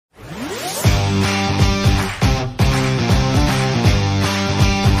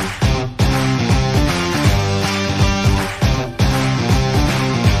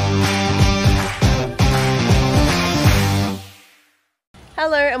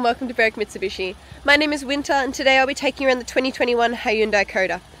and welcome to Berwick Mitsubishi. My name is Winter and today I'll be taking you around the 2021 Hyundai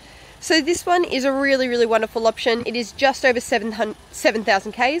Kona. So this one is a really wonderful option. It is just over 7,000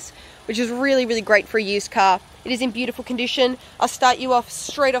 Ks, which is really great for a used car. It is in beautiful condition. I'll start you off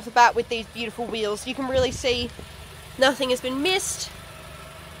straight off the bat with these beautiful wheels. You can really see nothing has been missed.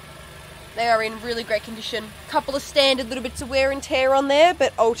 They are in really great condition. Couple of standard little bits of wear and tear on there,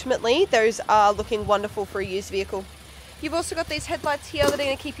 but ultimately those are looking wonderful for a used vehicle. You've also got these headlights here that are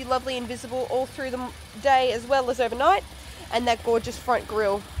going to keep you lovely and visible all through the day as well as overnight, and that gorgeous front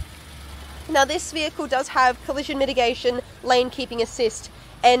grille. Now this vehicle does have collision mitigation, lane keeping assist,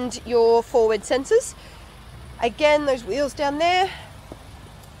 and your forward sensors. Again, those wheels down there,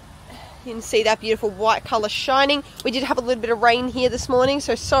 you can see that beautiful white colour shining. We did have a little bit of rain here this morning,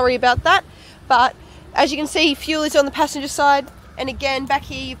 so sorry about that. But as you can see, fuel is on the passenger side, and again back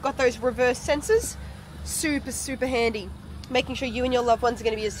here you've got those reverse sensors. Super handy, making sure you and your loved ones are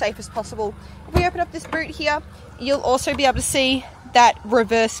going to be as safe as possible. If we open up this boot here, you'll also be able to see that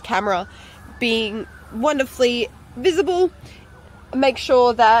reverse camera being wonderfully visible. Make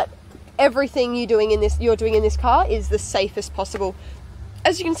sure that everything you're doing in this car is the safest possible.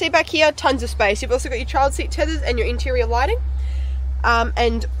 As you can see back here, tons of space. You've also got your child seat tethers and your interior lighting,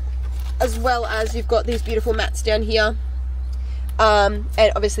 and as well as you've got these beautiful mats down here. And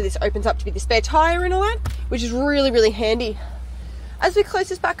obviously this opens up to be the spare tyre and all that, which is really handy. As we close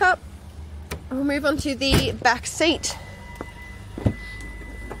this back up, we'll move on to the back seat.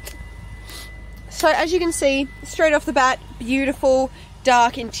 So as you can see, straight off the bat, beautiful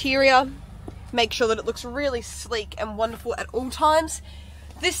dark interior. Make sure that it looks really sleek and wonderful at all times.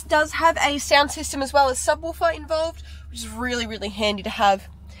 This does have a sound system as well as subwoofer involved, which is really handy to have.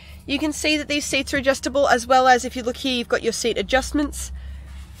 You can see that these seats are adjustable, as well as if you look here, you've got your seat adjustments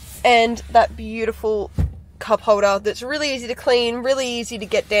and that beautiful cup holder that's really easy to clean, really easy to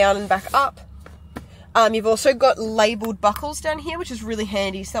get down and back up. You've also got labelled buckles down here, which is really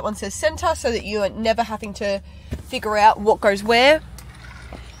handy. So that one says centre, so that you are never having to figure out what goes where.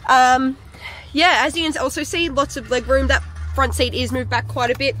 Yeah, as you can also see, lots of leg room. That front seat is moved back quite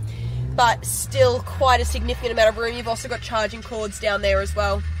a bit, but still quite a significant amount of room. You've also got charging cords down there as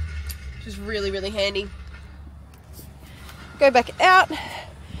well, which is really handy. Go back out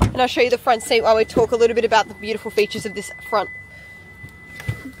and I'll show you the front seat while we talk a little bit about the beautiful features of this front.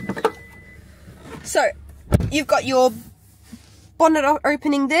 So you've got your bonnet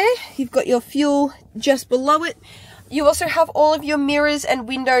opening there, you've got your fuel just below it. You also have all of your mirrors and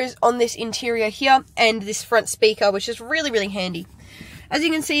windows on this interior here, and this front speaker, which is really handy. As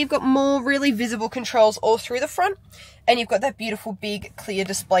you can see, you've got more really visible controls all through the front, and you've got that beautiful big clear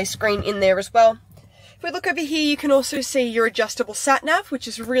display screen in there as well. If we look over here, you can also see your adjustable sat nav, which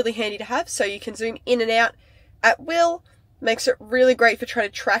is really handy to have, so you can zoom in and out at will. Makes it really great for trying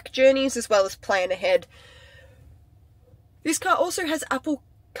to track journeys as well as plan ahead. This car also has Apple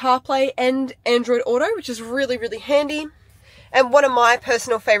CarPlay and Android Auto, which is really handy. And one of my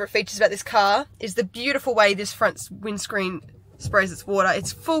personal favourite features about this car is the beautiful way this front windscreen sprays its water.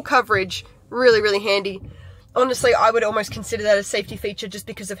 It's full coverage, really handy. Honestly, I would almost consider that a safety feature just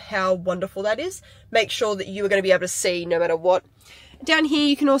because of how wonderful that is. Make sure that you are going to be able to see no matter what. Down here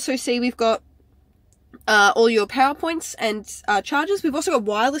you can also see we've got all your power points and chargers. We've also got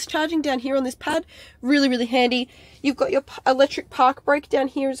wireless charging down here on this pad, really handy. You've got your electric park brake down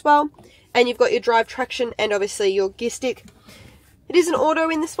here as well, and you've got your drive traction and obviously your gear stick. It is an auto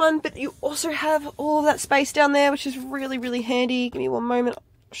in this one, but you also have all of that space down there, which is really handy. Give me one moment,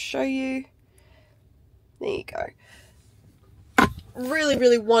 I'll show you. There you go.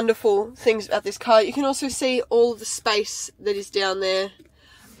 Really wonderful things about this car. You can also see all of the space that is down there.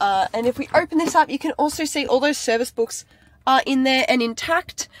 And if we open this up, you can also see all those service books are in there and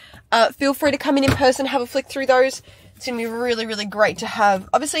intact. Feel free to come in person, have a flick through those. It's going to be really great to have.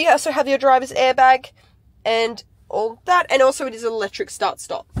 Obviously, you also have your driver's airbag and all that. And also it is an electric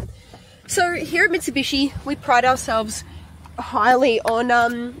start-stop. So here at Mitsubishi, we pride ourselves highly on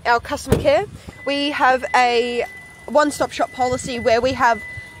our customer care. We have a one-stop shop policy where we have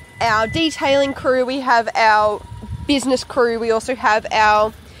our detailing crew, we have our business crew, we also have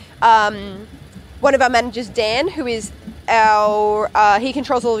our one of our managers, Dan, who is he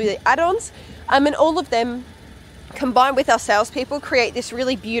controls all of the add-ons, and all of them combined with our salespeople create this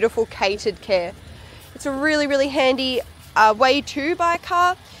really beautiful catered care. It's a really handy way to buy a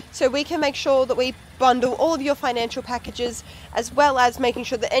car, so we can make sure that we bundle all of your financial packages, as well as making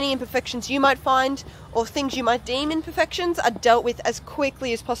sure that any imperfections you might find or things you might deem imperfections are dealt with as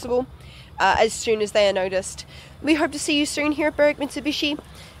quickly as possible, as soon as they are noticed. We hope to see you soon here at Berwick Mitsubishi,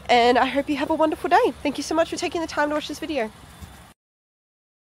 and I hope you have a wonderful day. Thank you so much for taking the time to watch this video.